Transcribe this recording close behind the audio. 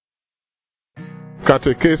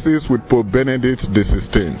Catechesis with Pope Benedetto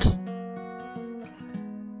XVI.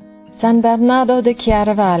 San Bernardo di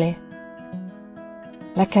Chiaravalle.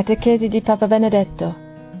 La Catechesi di Papa Benedetto,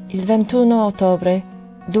 il 21 ottobre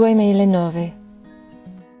 2009.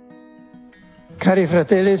 Cari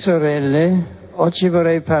fratelli e sorelle, oggi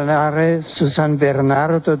vorrei parlare su San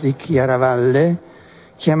Bernardo di Chiaravalle,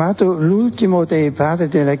 chiamato l'ultimo dei padri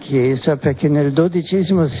della Chiesa perché nel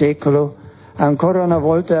XII secolo ha ancora una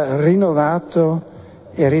volta rinnovato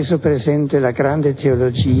e reso presente la grande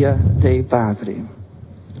teologia dei padri.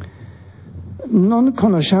 Non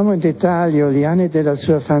conosciamo in dettaglio gli anni della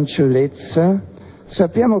sua fanciullezza,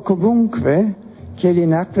 sappiamo comunque che egli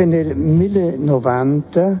nacque nel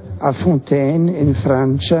 1090 a Fontaine, in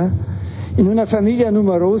Francia, in una famiglia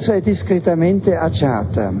numerosa e discretamente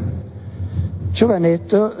agiata.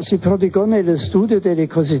 Giovanetto si prodigò nello studio delle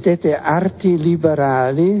cosiddette arti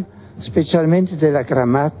liberali, specialmente della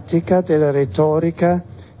grammatica, della retorica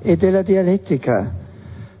e della dialettica.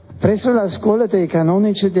 Presso la scuola dei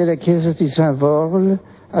canonici della chiesa di Saint-Worle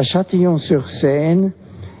a Châtillon-sur-Seine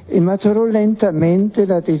e maturò lentamente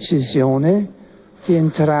la decisione di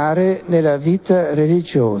entrare nella vita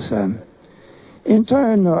religiosa.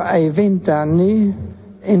 Intorno ai 20 anni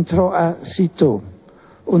entrò a Cîteaux,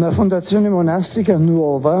 una fondazione monastica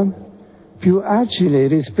nuova, più agile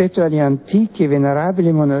rispetto agli antichi e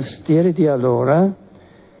venerabili monasteri di allora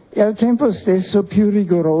e al tempo stesso più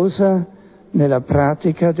rigorosa nella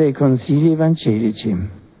pratica dei consigli evangelici.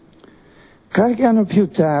 Qualche anno più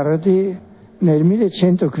tardi, nel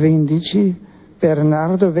 1115,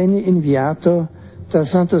 Bernardo venne inviato da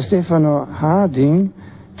Santo Stefano Harding,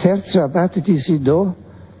 terzo abate di Cîteaux,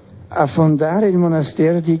 a fondare il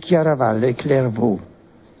monastero di Chiaravalle, Clairvaux.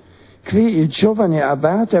 Qui il giovane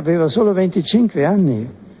abate aveva solo 25 anni,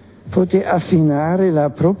 poté affinare la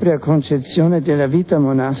propria concezione della vita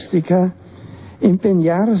monastica,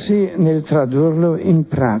 impegnarsi nel tradurlo in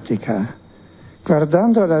pratica.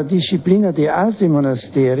 Guardando alla disciplina di altri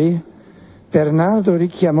monasteri, Bernardo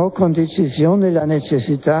richiamò con decisione la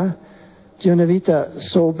necessità di una vita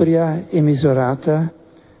sobria e misurata,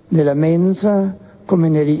 nella mensa come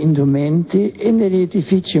negli indumenti e negli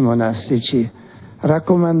edifici monastici,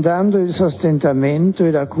 raccomandando il sostentamento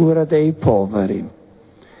e la cura dei poveri.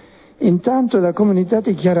 Intanto la comunità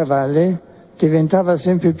di Chiaravalle diventava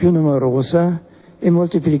sempre più numerosa e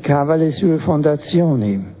moltiplicava le sue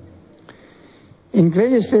fondazioni. In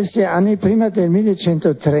quegli stessi anni, prima del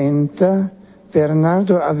 1130,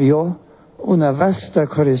 Bernardo avviò una vasta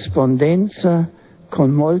corrispondenza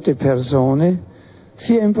con molte persone,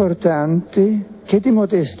 sia importanti che di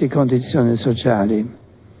modeste condizioni sociali.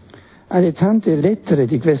 Alle tante lettere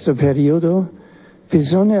di questo periodo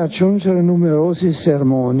bisogna aggiungere numerosi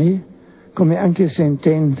sermoni, come anche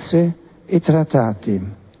sentenze e trattati.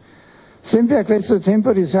 Sempre a questo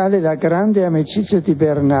tempo risale la grande amicizia di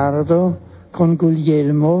Bernardo con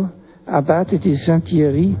Guglielmo, abate di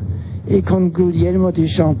Saint-Thierry, e con Guglielmo di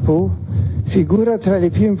Champeaux, figura tra le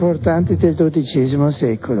più importanti del XII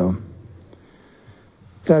secolo.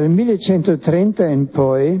 Dal 1130 in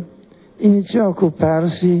poi iniziò a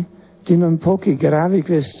occuparsi di non poche gravi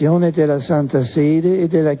questioni della Santa Sede e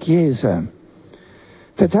della Chiesa.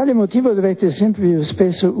 Per tale motivo dovette sempre più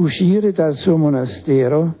spesso uscire dal suo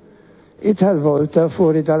monastero e talvolta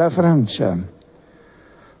fuori dalla Francia.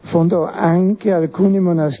 Fondò anche alcuni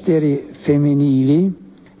monasteri femminili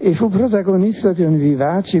e fu protagonista di un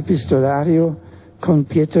vivace epistolario con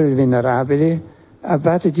Pietro il Venerabile,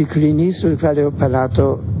 abate di Cluny, sul quale ho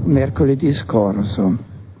parlato mercoledì scorso.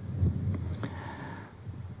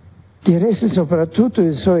 Diresse soprattutto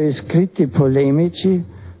i suoi scritti polemici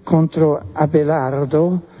contro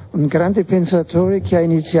Abelardo, un grande pensatore che ha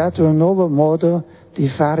iniziato un nuovo modo di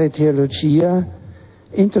fare teologia,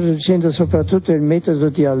 introducendo soprattutto il metodo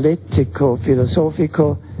dialettico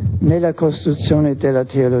filosofico nella costruzione della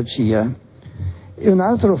teologia. E un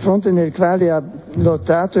altro fronte nel quale ha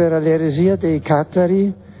lottato era l'eresia dei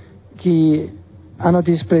catari, che hanno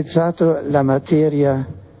disprezzato la materia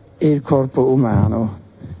e il corpo umano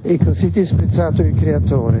e così disprezzato il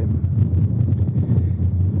Creatore.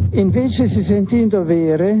 Invece si sentì in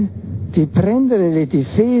dovere di prendere le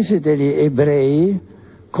difese degli ebrei,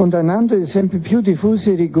 condannando i sempre più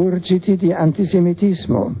diffusi rigurgiti di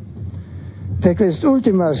antisemitismo. Per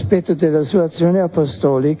quest'ultimo aspetto della sua azione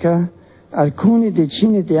apostolica, alcune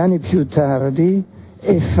decine di anni più tardi,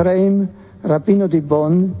 Efrem, rabbino di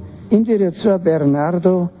Bonn, indirizzò a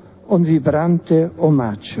Bernardo un vibrante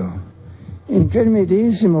omaggio. In quel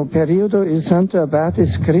medesimo periodo il santo abate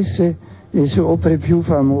scrisse le sue opere più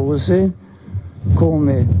famose,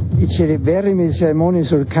 come i celeberrimi sermoni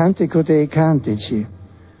sul Cantico dei Cantici,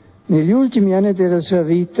 Negli ultimi anni della sua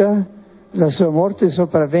vita, la sua morte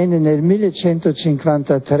sopravvenne nel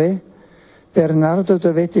 1153, Bernardo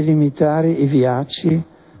dovette limitare i viaggi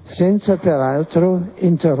senza peraltro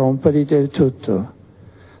interromperli del tutto.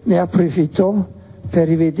 Ne approfittò per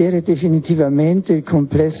rivedere definitivamente il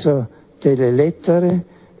complesso delle lettere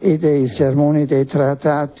e dei sermoni dei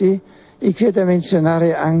trattati, e qui è da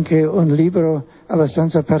menzionare anche un libro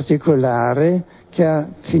abbastanza particolare che ha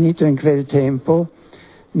finito in quel tempo.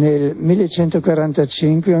 Nel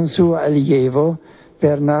 1145 un suo allievo,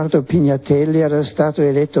 Bernardo Pignatelli, era stato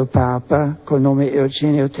eletto Papa col nome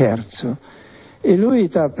Eugenio III, e lui,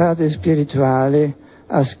 da padre spirituale,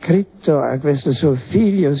 ha scritto a questo suo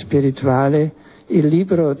figlio spirituale il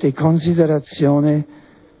libro di considerazione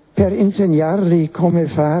per insegnargli come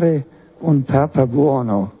fare un Papa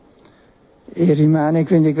buono. E rimane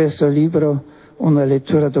quindi questo libro una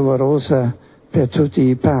lettura doverosa per tutti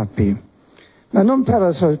i papi. Ma non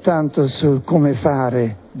parla soltanto sul come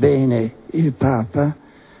fare bene il Papa,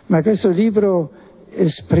 ma questo libro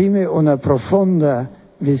esprime una profonda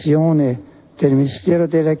visione del mistero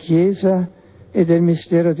della Chiesa e del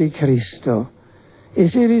mistero di Cristo, e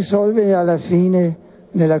si risolve alla fine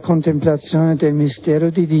nella contemplazione del mistero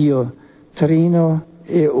di Dio, trino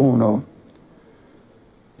e uno.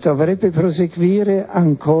 Dovrebbe proseguire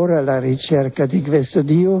ancora la ricerca di questo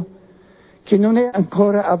Dio, che non è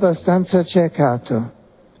ancora abbastanza cercato,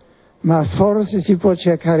 ma forse si può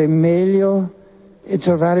cercare meglio e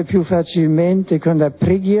trovare più facilmente con la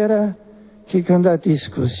preghiera che con la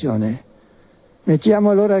discussione. Mettiamo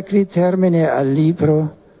allora qui termine al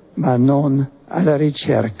libro, ma non alla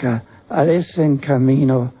ricerca, all'essere in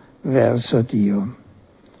cammino verso Dio.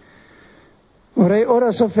 Vorrei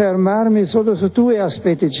ora soffermarmi solo su due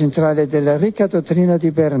aspetti centrali della ricca dottrina di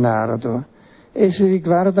Bernardo. Essi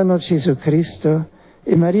riguardano Gesù Cristo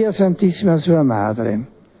e Maria Santissima sua Madre.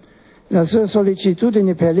 La sua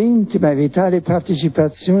sollecitudine per l'intima e vitale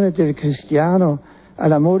partecipazione del cristiano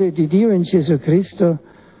all'amore di Dio in Gesù Cristo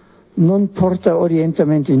non porta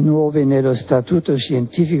orientamenti nuovi nello statuto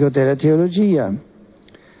scientifico della teologia,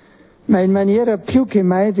 ma in maniera più che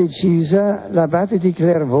mai decisa l'abate di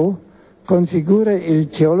Clairvaux configura il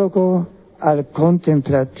teologo al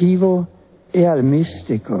contemplativo e al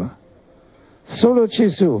mistico. Solo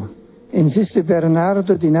Gesù, insiste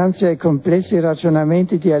Bernardo dinanzi ai complessi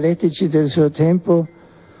ragionamenti dialettici del suo tempo,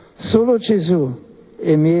 solo Gesù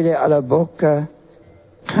è miele alla bocca,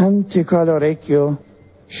 cantico all'orecchio,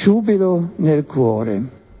 giubilo nel cuore.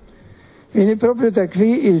 Viene proprio da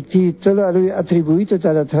qui il titolo a lui attribuito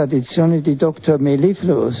dalla tradizione di Dr.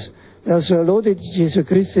 Melifluus. La sua lode di Gesù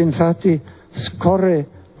Cristo infatti scorre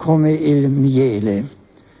come il miele.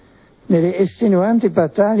 Nelle estenuanti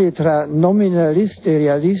battaglie tra nominalisti e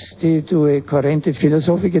realisti, due correnti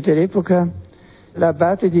filosofiche dell'epoca,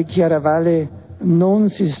 l'abate di Chiaravalle non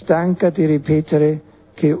si stanca di ripetere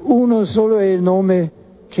che uno solo è il nome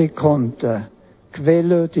che conta,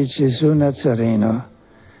 quello di Gesù Nazareno.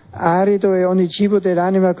 Arido e ogni cibo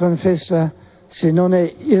dell'anima confessa, se non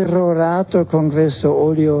è irrorato con questo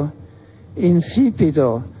olio,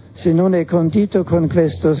 insipido se non è condito con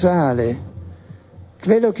questo sale.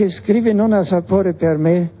 Quello che scrive non ha sapore per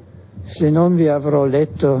me se non vi avrò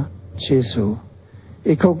letto Gesù.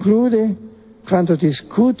 E conclude, quando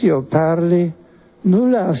discuti o parli,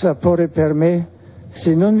 nulla ha sapore per me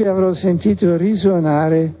se non vi avrò sentito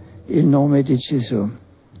risuonare il nome di Gesù.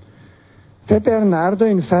 Per Bernardo,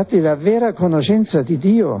 infatti, la vera conoscenza di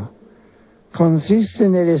Dio consiste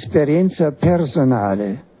nell'esperienza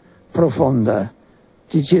personale, profonda,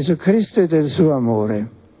 di Gesù Cristo e del suo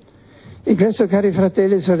amore. E questo, cari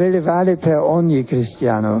fratelli e sorelle, vale per ogni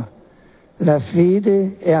cristiano. La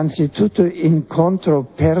fede è anzitutto incontro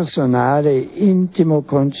personale, intimo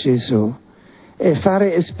con Gesù, è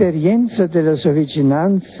fare esperienza della sua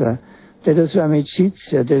vicinanza, della sua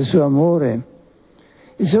amicizia, del suo amore.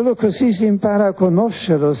 E solo così si impara a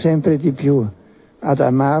conoscerlo sempre di più, ad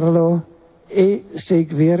amarlo e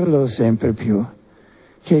seguirlo sempre più.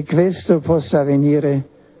 Che questo possa avvenire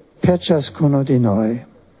per ciascuno di noi.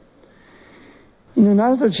 In un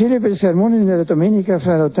altro celebre sermone nella domenica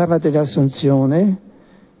fra l'ottava dell'Assunzione,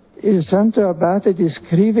 il santo abate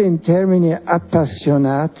descrive in termini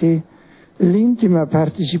appassionati l'intima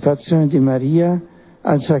partecipazione di Maria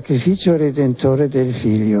al sacrificio redentore del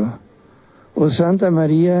Figlio. O Santa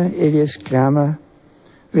Maria, egli esclama,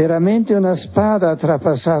 veramente una spada ha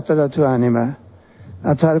trapassato la tua anima,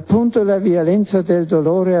 a tal punto la violenza del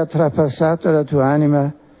dolore ha trapassato la tua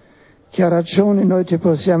anima, che a ragione noi ti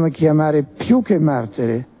possiamo chiamare più che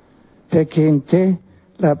martire, perché in te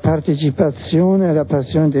la partecipazione alla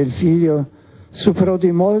passione del Figlio superò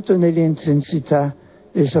di molto nell'intensità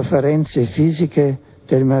le sofferenze fisiche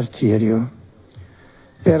del martirio.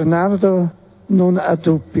 Bernardo non ha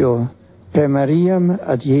dubbio, per Mariam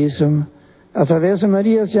ad Jesum, attraverso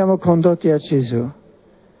Maria siamo condotti a Gesù.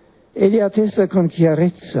 Egli attesta con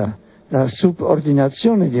chiarezza la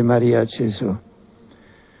subordinazione di Maria a Gesù,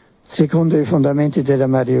 secondo i fondamenti della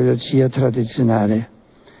Mariologia tradizionale.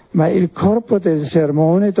 Ma il corpo del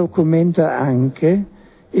sermone documenta anche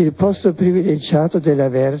il posto privilegiato della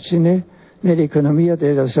Vergine nell'economia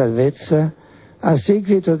della salvezza a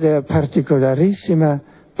seguito della particolarissima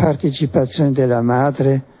partecipazione della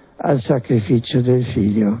madre al sacrificio del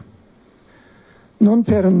figlio. Non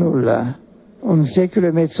per nulla, un secolo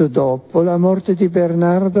e mezzo dopo la morte di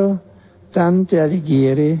Bernardo, Dante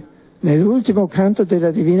Alighieri, nell'ultimo canto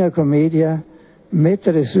della Divina Commedia,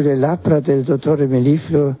 mettere sulle labbra del dottore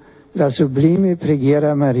Mellifluo la sublime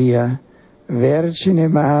preghiera a Maria: Vergine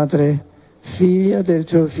Madre, figlia del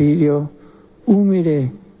tuo Figlio,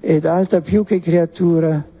 umile ed alta più che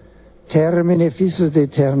creatura, termine fisso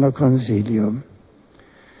d'eterno consiglio.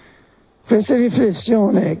 Queste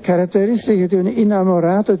riflessioni, caratteristiche di un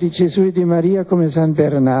innamorato di Gesù e di Maria come San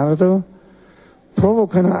Bernardo,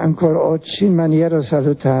 provocano ancora oggi in maniera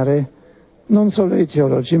salutare non solo i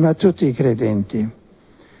teologi, ma tutti i credenti.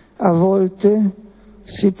 A volte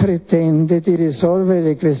si pretende di risolvere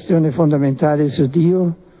le questioni fondamentali su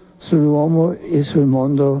Dio, sull'uomo e sul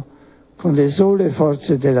mondo con le sole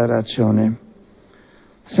forze della ragione.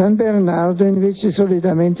 San Bernardo, invece,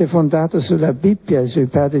 solidamente fondato sulla Bibbia e sui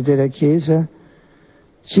padri della Chiesa,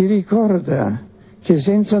 ci ricorda che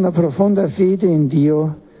senza una profonda fede in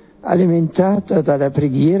Dio, alimentata dalla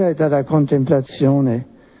preghiera e dalla contemplazione,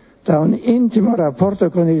 da un intimo rapporto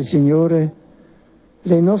con il Signore,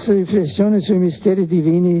 le nostre riflessioni sui misteri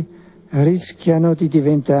divini rischiano di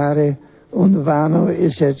diventare un vano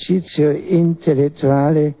esercizio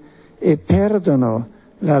intellettuale e perdono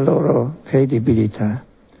la loro credibilità.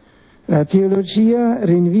 La teologia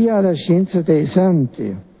rinvia alla scienza dei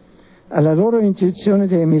santi, alla loro intuizione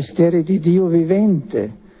dei misteri di Dio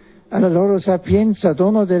vivente, alla loro sapienza,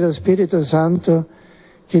 dono dello Spirito Santo,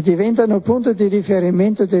 che diventano punto di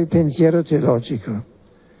riferimento del pensiero teologico.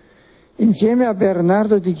 Insieme a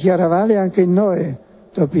Bernardo di Chiaravalle anche noi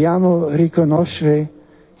dobbiamo riconoscere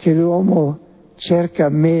che l'uomo cerca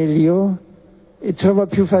meglio e trova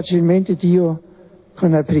più facilmente Dio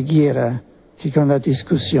con la preghiera che con la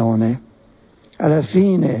discussione. Alla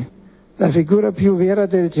fine, la figura più vera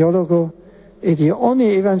del teologo e di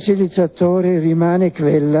ogni evangelizzatore rimane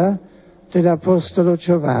quella dell'Apostolo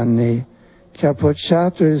Giovanni, che ha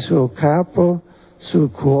poggiato il suo capo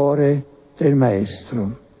sul cuore del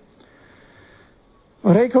Maestro.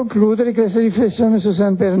 Vorrei concludere questa riflessione su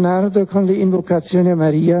San Bernardo con l'invocazione a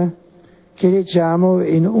Maria che leggiamo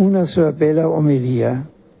in una sua bella omelia.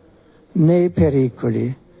 Nei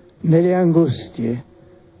pericoli, nelle angustie,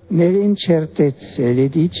 nelle incertezze, le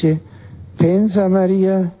dice: pensa a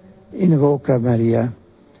Maria, invoca Maria.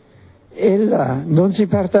 Ella non si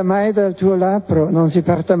parta mai dal tuo labbro, non si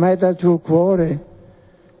parta mai dal tuo cuore,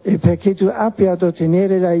 e perché tu abbia ad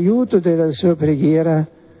ottenere l'aiuto della sua preghiera,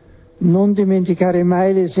 non dimenticare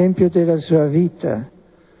mai l'esempio della sua vita.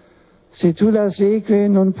 Se tu la segui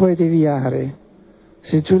non puoi deviare,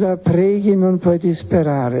 se tu la preghi non puoi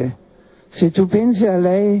disperare, se tu pensi a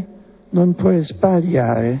lei non puoi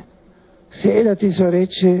sbagliare, se ella ti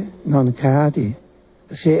sorregge non cadi,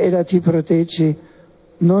 se ella ti protegge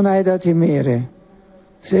non hai da temere,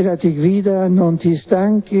 se ella ti guida non ti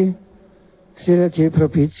stanchi, se ella ti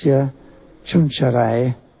propizia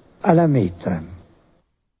giungerai alla meta.